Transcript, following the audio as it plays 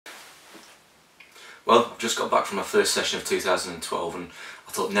Well, I've just got back from my first session of 2012 and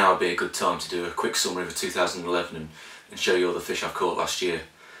I thought now would be a good time to do a quick summary of 2011 and show you all the fish I've caught last year.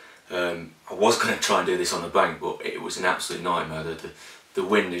 I was going to try and do this on the bank, but it was an absolute nightmare. The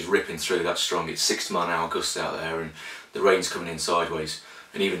wind is ripping through that strong. It's 60-mile-an-hour gusts out there and the rain's coming in sideways.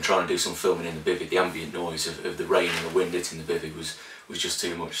 And even trying to do some filming in the bivvy, the ambient noise of the rain and the wind hitting the bivvy was just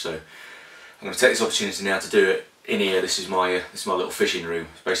too much. So I'm going to take this opportunity now to do it in here. This is my little fishing room.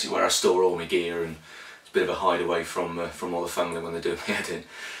 It's basically where I store all my gear, and it's a bit of a hideaway from all the family when they're doing my editing.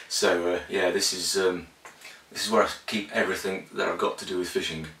 So yeah, this is where I keep everything that I've got to do with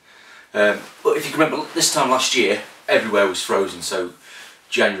fishing. But if you can remember, this time last year everywhere was frozen, so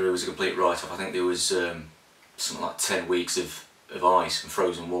January was a complete write-off. I think there was something like 10 weeks of ice and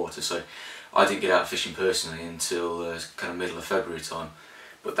frozen water, so I didn't get out fishing personally until kind of middle of February time.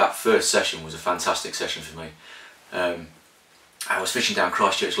 But that first session was a fantastic session for me. I was fishing down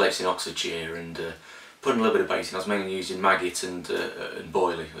Christchurch Lakes in Oxfordshire and putting a little bit of bait in. I was mainly using maggot and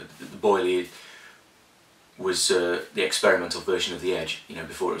boilie. The boilie was the experimental version of the Edge, you know,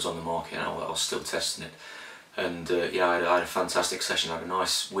 before it was on the market, and I was still testing it. And yeah, I had a fantastic session. I had a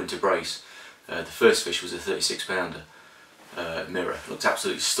nice winter brace. The first fish was a 36-pounder mirror. It looked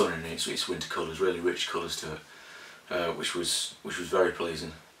absolutely stunning in its winter colours, really rich colours to it, which was very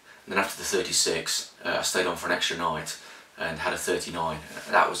pleasing. And then after the 36, I stayed on for an extra night and had a 39.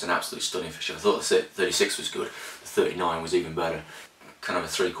 That was an absolute stunning fish. I thought the 36 was good. The 39 was even better. Kind of a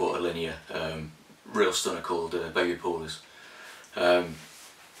 3/4 linear, real stunner called baby poolers. Like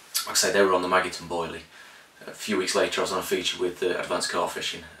I say, they were on the maggot and boilie. A few weeks later I was on a feature with advanced carp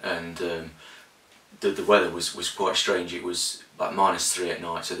fishing, and the weather was quite strange. It was like -3 at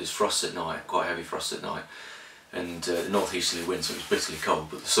night, so there's frost at night, quite heavy frost at night, and the northeasterly wind, so it was bitterly cold,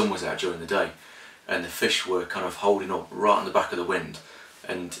 but the sun was out during the day and the fish were kind of holding up right on the back of the wind,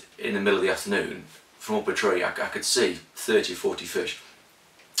 and in the middle of the afternoon from up a tree I could see 30 or 40 fish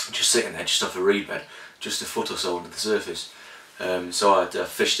just sitting there just off a reed bed, just a foot or so under the surface. So I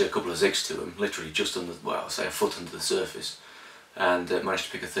fished a couple of zigs to them, literally just under, well, say a foot under the surface, and managed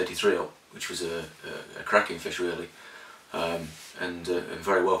to pick a 33 up, which was a cracking fish really, and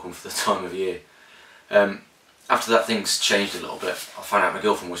very welcome for the time of year. After that, things changed a little bit. I found out my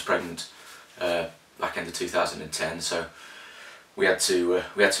girlfriend was pregnant back end of 2010, so we had to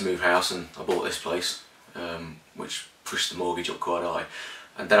move house, and I bought this place, which pushed the mortgage up quite high.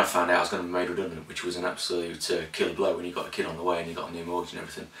 And then I found out I was going to be made redundant, which was an absolute killer blow when you got a kid on the way and you got a new mortgage and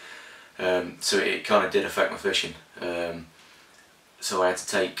everything. So it kind of did affect my fishing. So I had to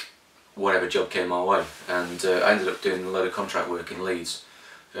take whatever job came my way, and I ended up doing a load of contract work in Leeds,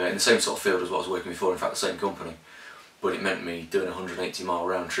 in the same sort of field as what I was working before, in fact the same company. But it meant me doing a 180-mile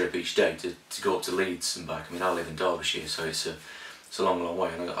round trip each day to go up to Leeds and back. I mean, I live in Derbyshire, so it's a long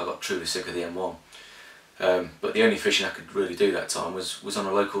way, and I got truly sick of the M1. But the only fishing I could really do that time was on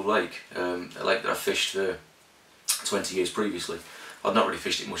a local lake, a lake that I fished for 20 years previously. I'd not really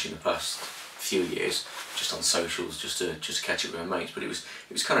fished it much in the past few years, just on socials, just to catch up with my mates. But it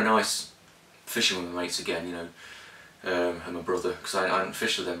was kind of nice fishing with my mates again, you know, and my brother, because I hadn't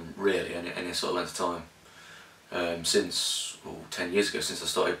fished with them really any sort of length of time since 10 years ago, since I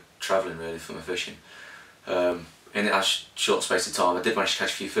started travelling really for my fishing. In that short space of time I did manage to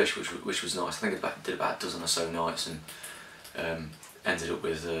catch a few fish, which was nice. I think I did about a dozen or so nights, and ended up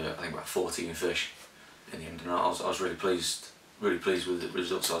with I think about 14 fish in the end, and I was really pleased with the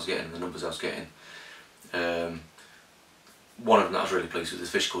results I was getting, the numbers I was getting. One of them that I was really pleased with is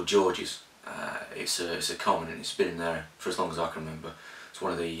a fish called George's. It's a common, and it's been in there for as long as I can remember. It's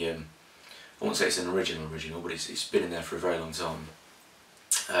one of the I won't say it's an original, but it's been in there for a very long time.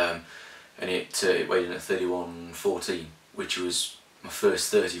 And it weighed in at 31.14, which was my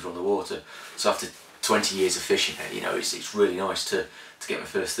first 30 from the water. So after 20 years of fishing it, you know, it's really nice to get my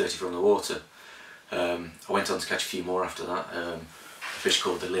first 30 from the water. I went on to catch a few more after that. A fish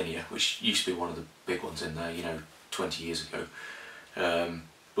called the Linear, which used to be one of the big ones in there, you know, 20 years ago.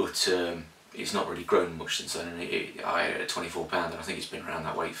 But it's not really grown much since then, and I had a 24-pounder, and I think it's been around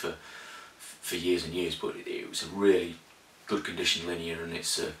that weight for years and years. But it was a really good condition Linear, and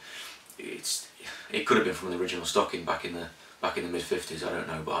it could have been from the original stocking back in the mid-50s, I don't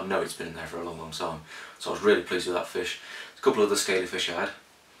know, but I know it's been in there for a long time. So I was really pleased with that fish. A couple of other scaly fish I had,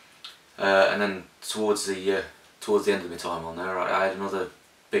 and then towards the end of my time on there, I had another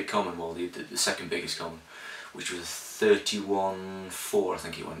big common, well, the second biggest common, which was a 31.4, I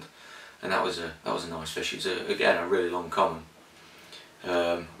think it went, and that was a nice fish. It was again a really long common,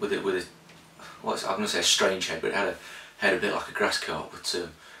 with I'm going to say a strange head, but it had a head a bit like a grass carp, but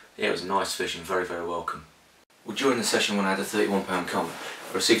yeah, it was a nice fish and very welcome. Well, during the session when I had a 31-pound common,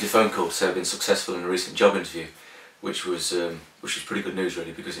 I received a phone call to say I'd been successful in a recent job interview, which was pretty good news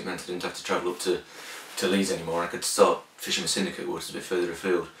really, because it meant I didn't have to travel up to Leeds anymore. I could start fishing with syndicate waters a bit further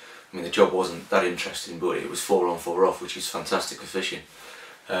afield. I mean, the job wasn't that interesting, but it was 4 on 4 off, which is fantastic for fishing.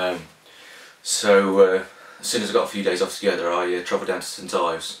 So as soon as I got a few days off together, I travelled down to St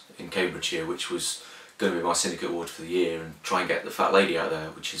Ives in Cambridgeshire, which was going to be my syndicate water for the year, and try and get the fat lady out there,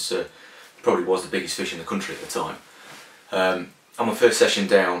 which is probably was the biggest fish in the country at the time. On my first session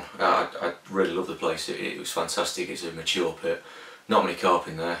down, I really love the place. It was fantastic. It's a mature pit, not many carp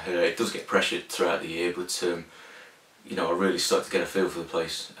in there. It does get pressured throughout the year, but you know, I really started to get a feel for the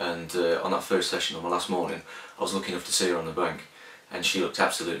place. And on that first session, on my last morning, I was lucky enough to see her on the bank, and she looked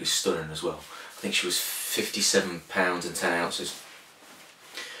absolutely stunning as well. I think she was 57 pounds and 10 ounces.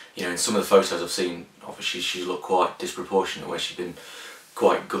 You know, in some of the photos I've seen, obviously she looked quite disproportionate, where she'd been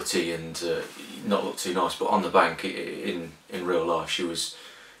quite gutty and not looked too nice. But on the bank, in real life,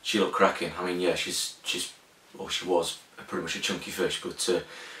 she looked cracking. I mean, yeah, she was pretty much a chunky fish, but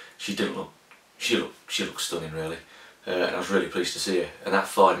she looked stunning really, and I was really pleased to see her, and that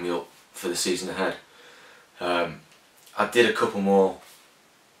fired me up for the season ahead. I did a couple more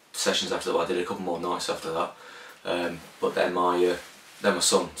sessions after that. I did a couple more nights after that, but then my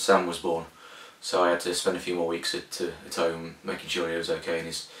son Sam was born, so I had to spend a few more weeks at home making sure he was okay in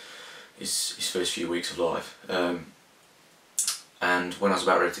his first few weeks of life. And when I was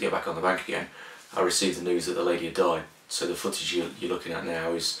about ready to get back on the bank again, I received the news that the lady had died. So the footage you're looking at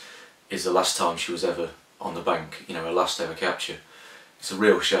now is the last time she was ever on the bank, you know, her last ever capture. It's a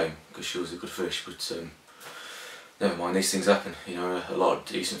real shame, because she was a good fish, but never mind, these things happen. You know, a lot of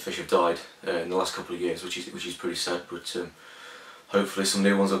decent fish have died in the last couple of years, which is pretty sad, but hopefully some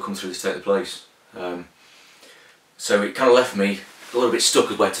new ones will come through to take the place. So it kind of left me a little bit stuck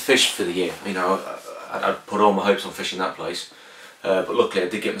with where to fish for the year. You know, I'd put all my hopes on fishing that place, but luckily I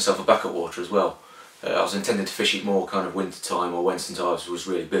did get myself a backup water as well. I was intending to fish it more kind of winter time, or when St Ives was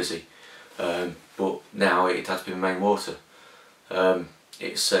really busy, but now it had to be my main water.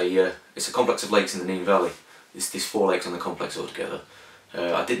 It's a complex of lakes in the Nene Valley. There's 4 lakes on the complex altogether.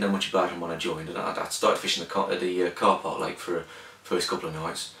 I didn't know much about them when I joined, and I started fishing the car park lake for the first couple of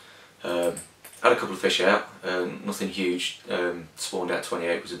nights. Had a couple of fish out, nothing huge. Spawned out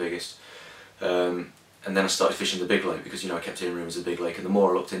 28 was the biggest. And then I started fishing the big lake, because, you know, I kept hearing rumours of the big lake, and the more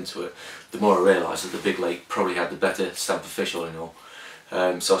I looked into it, the more I realised that the big lake probably had the better stamp of fish all in all.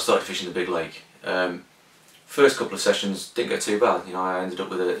 So I started fishing the big lake. First couple of sessions didn't go too bad. You know, I ended up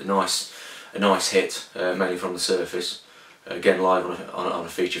with a nice hit, mainly from the surface. Again, live on a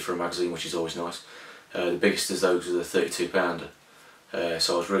feature for a magazine, which is always nice. The biggest of those was a 32 pounder.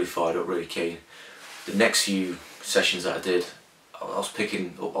 So I was really fired up, really keen. The next few sessions that I did, I was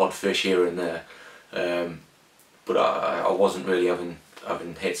picking up odd fish here and there, but I wasn't really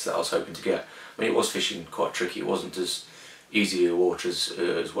having hits that I was hoping to get. I mean, it was fishing quite tricky. It wasn't as easy a water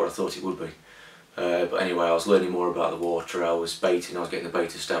as what I thought it would be. But anyway, I was learning more about the water. I was baiting. I was getting the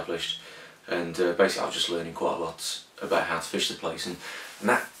bait established, and basically I was just learning quite a lot about how to fish the place, and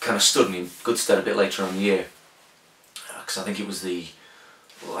that kind of stood me in good stead a bit later on in the year, because I think it was the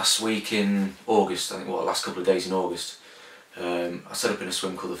last week in August, last couple of days in August, I set up in a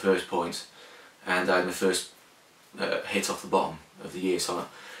swim called the First Point, and I had my first hit off the bottom of the year. So,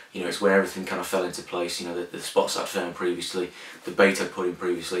 you know, it's where everything kind of fell into place. You know, the spots I'd found previously, the bait I'd put in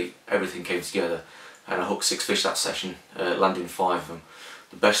previously, everything came together, and I hooked 6 fish that session, landing 5 of them.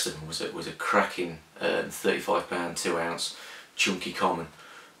 The best of them was a cracking 35 pound 2 ounce chunky common,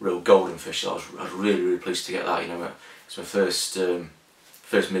 real golden fish. So I was really pleased to get that. You know, it's my first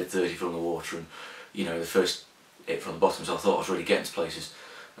mid 30 from the water, and, you know, the first hit from the bottom, so I thought I was really getting to places.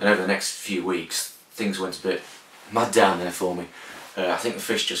 And over the next few weeks, things went a bit mad down there for me. I think the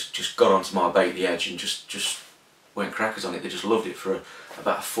fish just got onto my bait, the edge, and just went crackers on it. They just loved it for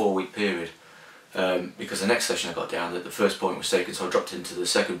about a 4-week period. Because the next session I got down, that the first point was taken, so I dropped into the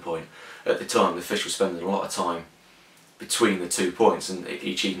second point. At the time, the fish were spending a lot of time between the 2 points, and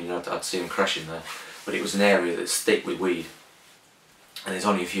each evening I'd see them crashing there. But it was an area that's thick with weed, and there's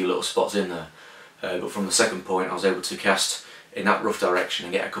only a few little spots in there. But from the second point, I was able to cast in that rough direction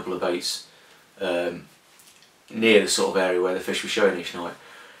and get a couple of baits near the sort of area where the fish were showing each night.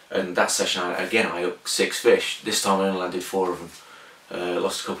 And that session, I hooked 6 fish. This time I only landed 4 of them.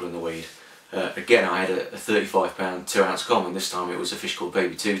 Lost a couple in the weed. Again, I had a 35 pound 2 ounce common. This time it was a fish called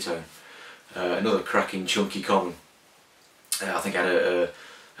baby two-tone. Another cracking chunky common. I think I had a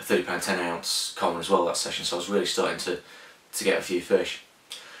 30 pound 10 ounce common as well that session. So I was really starting to get a few fish.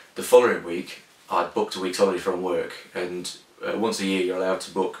 The following week, I'd booked a week's holiday from work, and once a year you're allowed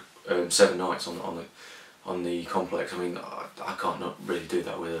to book 7 nights on on the complex. I mean, I can't not really do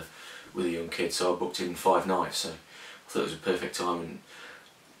that with a young kid, so I booked in 5 nights. So I thought it was a perfect time, and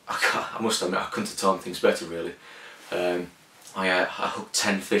I must admit I couldn't have timed things better really. I hooked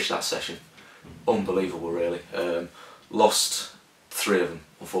 10 fish that session, unbelievable really. Lost 3 of them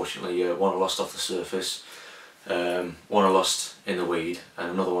unfortunately. One I lost off the surface, one I lost in the weed,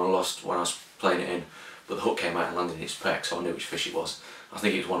 and another one I lost when I was playing it in, but the hook came out and landed in its peck, so I knew which fish it was. I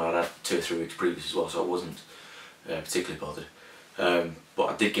think it was one I'd had 2 or 3 weeks previous as well, so I wasn't particularly bothered. But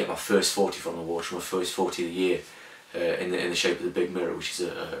I did get my first 40 from the water, my first 40 of the year, in the shape of the big mirror, which is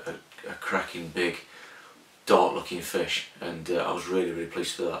a cracking big dark looking fish, and I was really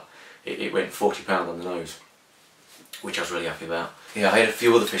pleased with that. It went 40 pound on the nose, which I was really happy about. Yeah, I had a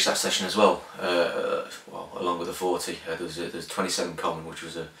few other fish that session as well, well, along with the 40. There's 27 common, which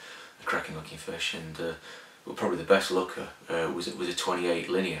was a cracking looking fish, and well, probably the best looker was a 28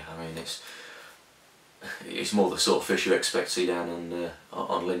 linear. I mean, it's more the sort of fish you expect to see down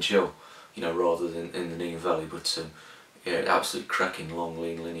on Lynch Hill, you know, rather than in the Needham Valley. But yeah, absolutely cracking long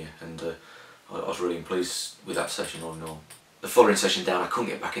lean linear, and I was really pleased with that session all in all. The following session down, I couldn't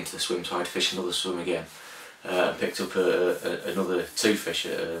get back into the swim, so I had to fish another swim again. And picked up another 2 fish.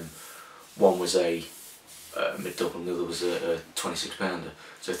 One was a mid-double and the other was a 26 pounder.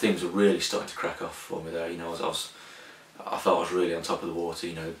 So things were really starting to crack off for me there. You know, I felt I was really on top of the water.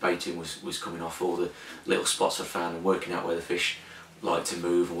 You know, the baiting was coming off, all the little spots I found, and working out where the fish like to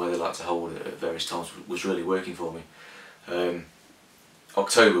move and where they like to hold at various times was really working for me.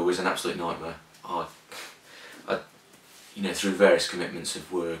 October was an absolute nightmare. I you know, through various commitments of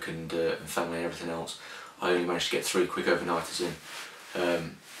work and family and everything else, I only managed to get 3 quick overnighters in,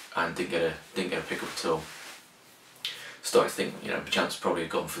 and didn't get a pick up at all. Starting to think, you know, the chance probably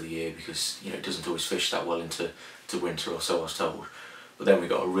had gone for the year, because you know it doesn't always fish that well into winter, or so I was told. But then we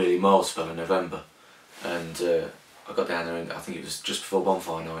got a really mild spell in November, and I got down there, and I think it was just before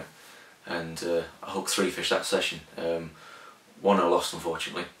bonfire night, and I hooked 3 fish that session. One I lost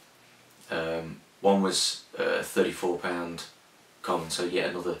unfortunately. One was a 34 pound common, so yet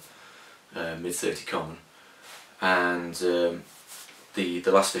another mid 30 common, and the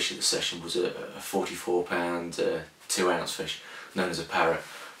last fish of the session was a 44 pound 2 ounce fish known as a parrot.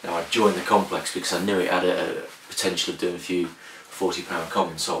 Now I joined the complex because I knew it had a potential of doing a few 40 pound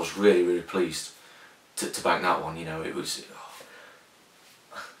commons, so I was really pleased to bank that one. You know, it was,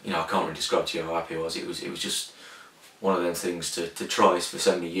 you know, I can't really describe to you how happy I was. It was just one of them things to try for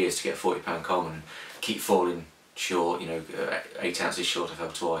so many years to get a 40 pound common and keep falling short. You know, 8 ounces short I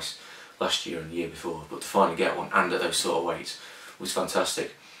fell twice last year and the year before, but to finally get one, and at those sort of weights, was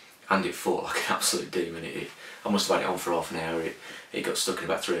fantastic. And it fought like an absolute demon. I must have had it on for half an hour. It got stuck in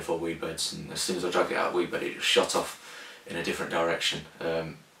about 3 or 4 weed beds, and as soon as I dragged it out of the weed bed, it just shot off in a different direction.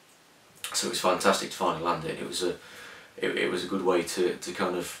 So it was fantastic to finally land it. It was a good way to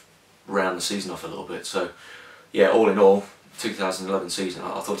kind of round the season off a little bit. So yeah, all in all, 2011 season,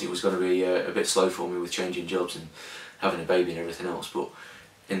 I thought it was going to be a bit slow for me with changing jobs and having a baby and everything else, but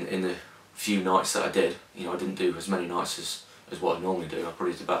in the few nights that I did, you know, I didn't do as many nights as what I normally do. I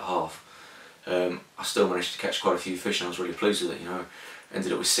probably did about half. I still managed to catch quite a few fish, and I was really pleased with it. You know,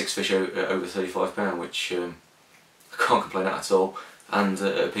 ended up with 6 fish over 35 pound, which I can't complain at all, and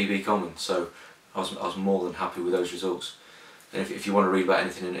a PB common. So I was more than happy with those results. And if you want to read about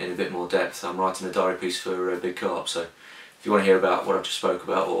anything in a bit more depth, I'm writing a diary piece for Big Carp. So if you want to hear about what I just spoke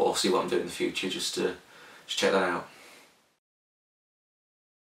about, or see what I'm doing in the future, just check that out.